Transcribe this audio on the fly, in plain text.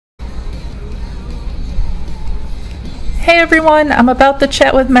Hey everyone, I'm about to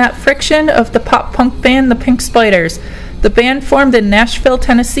chat with Matt Friction of the pop punk band The Pink Spiders. The band formed in Nashville,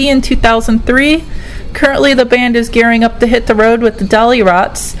 Tennessee in 2003. Currently the band is gearing up to hit the road with the Dolly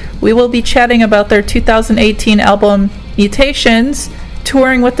Rots. We will be chatting about their 2018 album Mutations,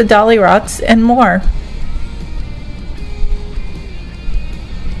 touring with the Dolly Rots, and more.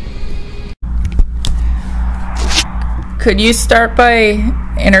 Could you start by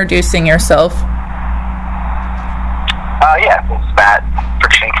introducing yourself? Yeah, this is Matt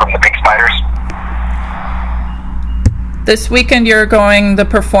Friction from the Pink Spiders. This weekend you're going to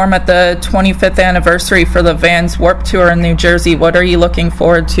perform at the 25th anniversary for the Vans Warped Tour in New Jersey. What are you looking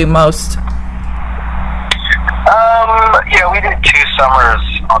forward to most? We did 2 summers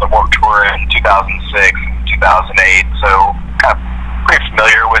on the Warped Tour in 2006 and 2008, so kind of pretty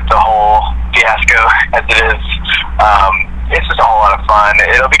familiar with the whole fiasco as it is. It's just a whole lot of fun.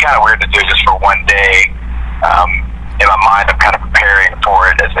 It'll be kind of weird to do just for one day. In my mind, I'm kind of preparing for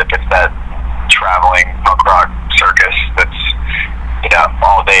it as if it's that traveling punk rock circus that's,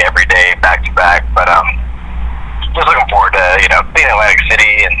 all day, every day, back to back. But just looking forward to, being in Atlantic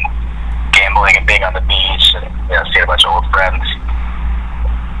City and gambling and being on the beach and, seeing a bunch of old friends.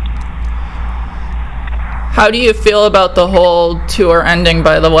 How do you feel about the whole tour ending,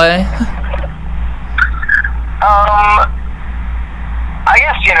 by the way? I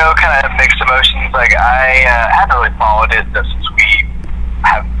guess, kind of mixed emotions. Like, I haven't really followed it since we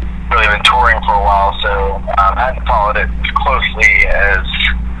have really been touring for a while, so I hadn't followed it as closely as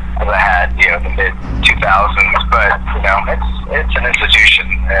I had, in the mid-2000s. But, it's an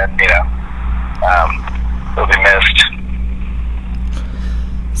institution, and, it'll be missed.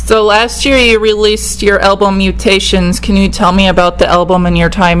 So last year you released your album Mutations. Can you tell me about the album and your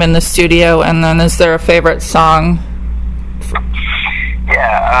time in the studio, and then is there a favorite song?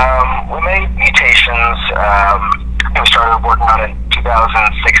 Yeah, we made Mutations. We started working on it in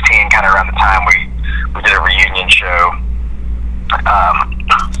 2016, kind of around the time we did a reunion show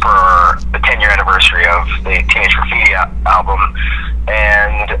for the 10-year anniversary of the Teenage Graffiti album,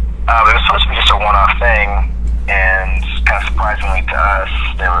 and it was supposed to be just a one-off thing, and kind of surprisingly to us,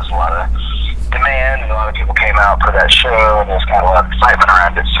 there was a lot of demand, and a lot of people came out for that show, and there was kind of a lot of excitement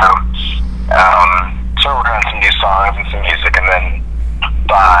around it, so we're working on some new songs and some music, and then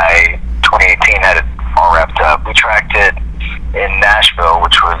by 2018 had it all wrapped up. We tracked it in Nashville,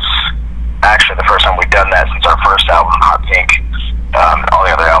 which was actually the first time we'd done that since our first album, Hot Pink. All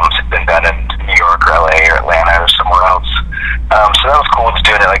the other albums had been done in New York or LA or Atlanta or somewhere else. So that was cool, just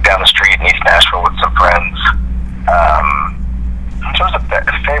doing it like down the street in East Nashville with some friends. In terms of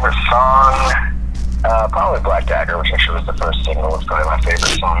favorite song, probably Black Dagger, which actually was the first single, was probably my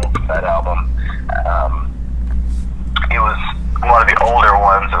favorite song from that album. It was one of the older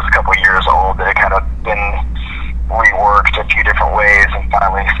ones. It was a couple years old. It had kind of been reworked a few different ways, and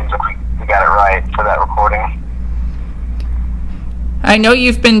finally it seems like we got it right for that recording. I know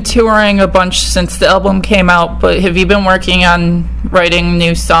you've been touring a bunch since the album came out, but have you been working on writing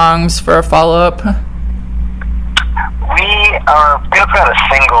new songs for a follow-up? We are going to put out a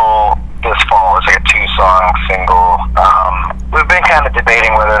single this fall. It's like a 2-song single. We've been kind of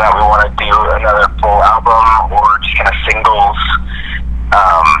debating whether or not we want to do another full album or just kind of singles.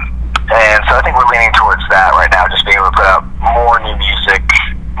 And so I think we're leaning towards that right now, just being able to put out more new music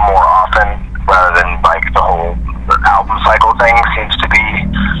more often rather than like the whole album cycle thing seems to be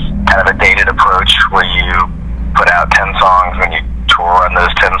kind of a dated approach where you put out 10 songs and you tour on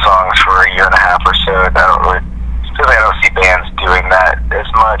those 10 songs for a year and a half or so. I don't see bands doing that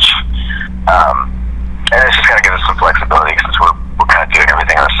as much. And it's just kind of gives us some flexibility since we're kind of doing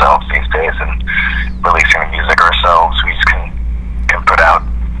everything ourselves these days and releasing the music ourselves. We just can put out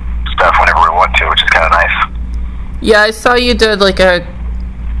stuff whenever we want to, which is kind of nice. Yeah, I saw you did like a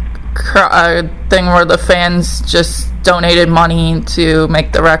thing where the fans just donated money to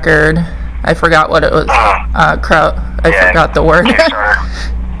make the record. I forgot what it was. Forgot the word. Kickstarter.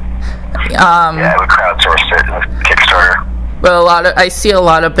 We crowdsourced it with Kickstarter. But I see a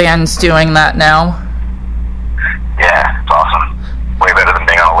lot of bands doing that now. Yeah, it's awesome. Way better than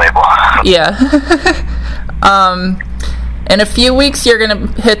being on a label. Yeah. In a few weeks, you're going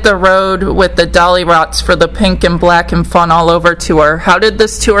to hit the road with the Dolly Rots for the Pink and Black and Fun All Over tour. How did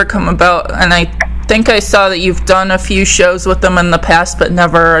this tour come about? And I think I saw that you've done a few shows with them in the past, but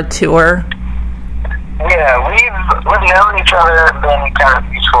never a tour. Yeah, we've known each other, been kind of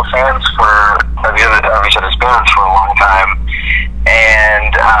mutual fans of each other's bands for a long time.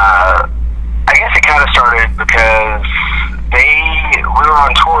 And I guess it kind of started because we were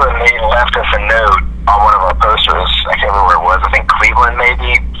on tour and they left us a note on one of our posters. I can't remember where it was. I think Cleveland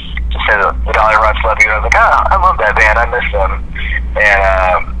maybe, to say that the Dolly Rots love you. And I was like, oh, I love that band. I miss them.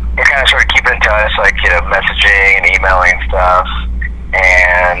 And we kind of started keeping in touch, like, you know, messaging and emailing and stuff.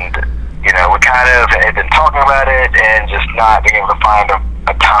 And, you know, we kind of had been talking about it and just not being able to find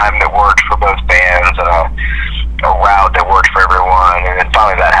a time that worked for both bands and a route that worked for everyone. And then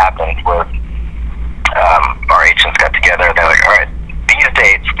finally that happened with our agents got together and they're like, all right, these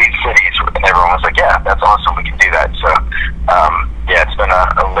dates, these cities, and everyone was like, yeah, that's awesome, we can do that. So yeah, it's been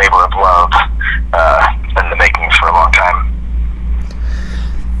a labor of love. It's been in the makings for a long time.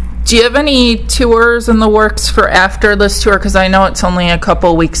 Do you have any tours in the works for after this tour? Because I know it's only a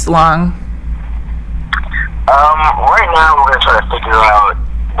couple weeks long. Right now we're going to try to figure out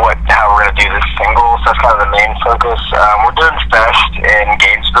how we're going to do this single, so that's kind of the main focus. We're doing Fest in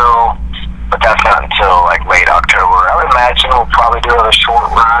Gainesville, but that's not until like late October. I would imagine we'll probably do a short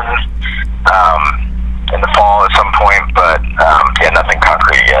run in the fall at some point, but yeah, nothing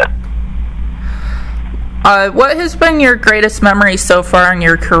concrete yet. What has been your greatest memory so far in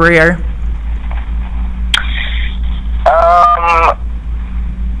your career?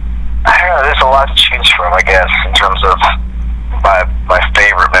 I don't know, there's a lot to choose from, I guess, in terms of my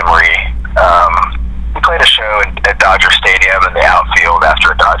favorite memory. We played a show at Dodger Stadium in the outfield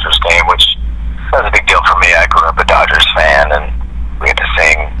after a Dodgers game, which was a big deal for me. I grew up a Dodgers fan, and we had to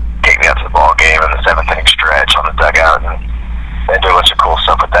sing Take Me Out to the Ball Game in the 7th inning stretch on the dugout, and do a bunch of cool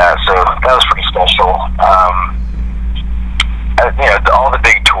stuff with that. So that was pretty special. You know, all the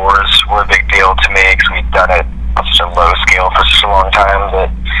big tours were a big deal to me because we'd done it on such a low scale for such a long time that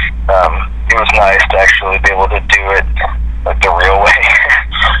it was nice to actually be able to do it like the real way,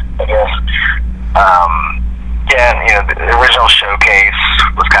 I guess. Yeah, and, you know, the original showcase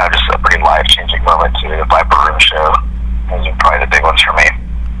was kind of just a pretty life-changing moment too. The Viper Room show, those are probably the big ones for me.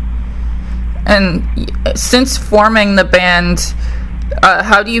 And since forming the band,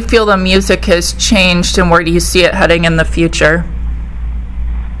 how do you feel the music has changed, and where do you see it heading in the future?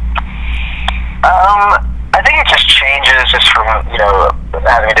 I think it just changes just from, you know,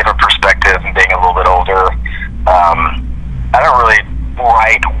 having a different perspective and being a little bit older. I don't really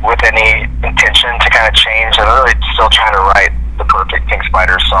write with any intention to kind of change. I'm really still trying to write the perfect Pink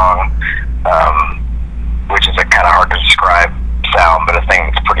Spiders song, which is a kind of hard to describe sound, but I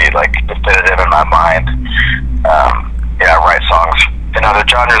think it's pretty like definitive in my mind. Yeah, I write songs in other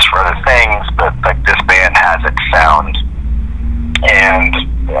genres for other things, but like this band has its sound, and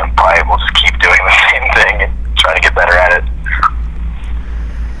you know, probably we'll just keep doing the same thing and try to get better at it.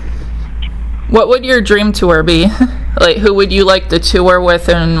 What would your dream tour be? Like, who would you like to tour with,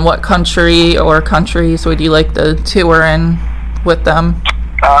 and what country or countries would you like to tour in with them?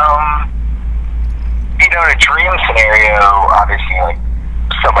 You know, in a dream scenario, obviously, like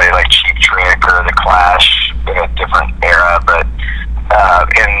somebody like Cheap Trick or The Clash in a different era, but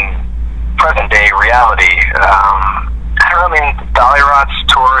in present day reality, I don't know, I mean, Dolly Rots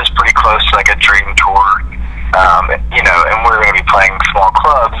tour is pretty close to like a dream tour, you know, and we're going to be playing small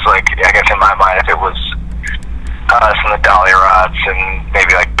clubs, like, I guess in my mind, if it was us and the Dolly Rots and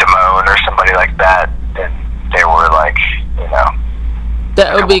maybe like Damone or somebody like that, and they were like, you know,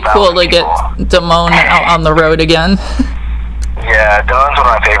 that would be cool to get Damone out on the road again. Yeah, Damone's one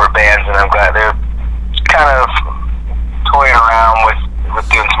of my favorite bands, and I'm glad they're kind of toying around with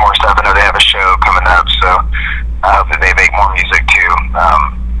doing some more stuff. I know they have a show coming up, so I hope that they make more music too.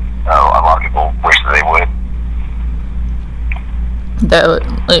 A lot of people wish that they would.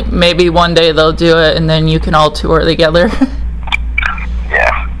 Like, maybe one day they'll do it, and then you can all tour together.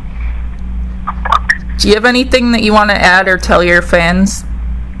 Yeah. Do you have anything that you want to add or tell your fans?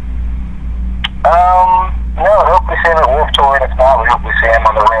 No, I hope we see him at Wolf Tour, and if not, we hope we see him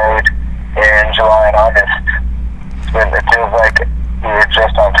on the road in July and August. It feels like we were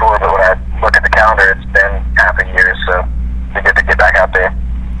just on tour, but when I look at the calendar, it's been half a year, so it's good to get back out there.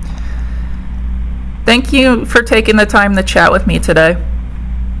 Thank you for taking the time to chat with me today.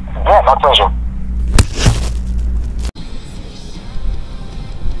 Yeah, my pleasure.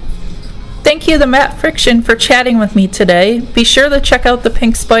 Thank you to Matt Friction for chatting with me today. Be sure to check out the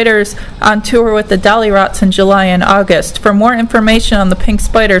Pink Spiders on tour with the Dolly Rots in July and August. For more information on the Pink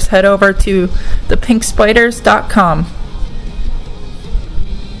Spiders, head over to thepinkspiders.com.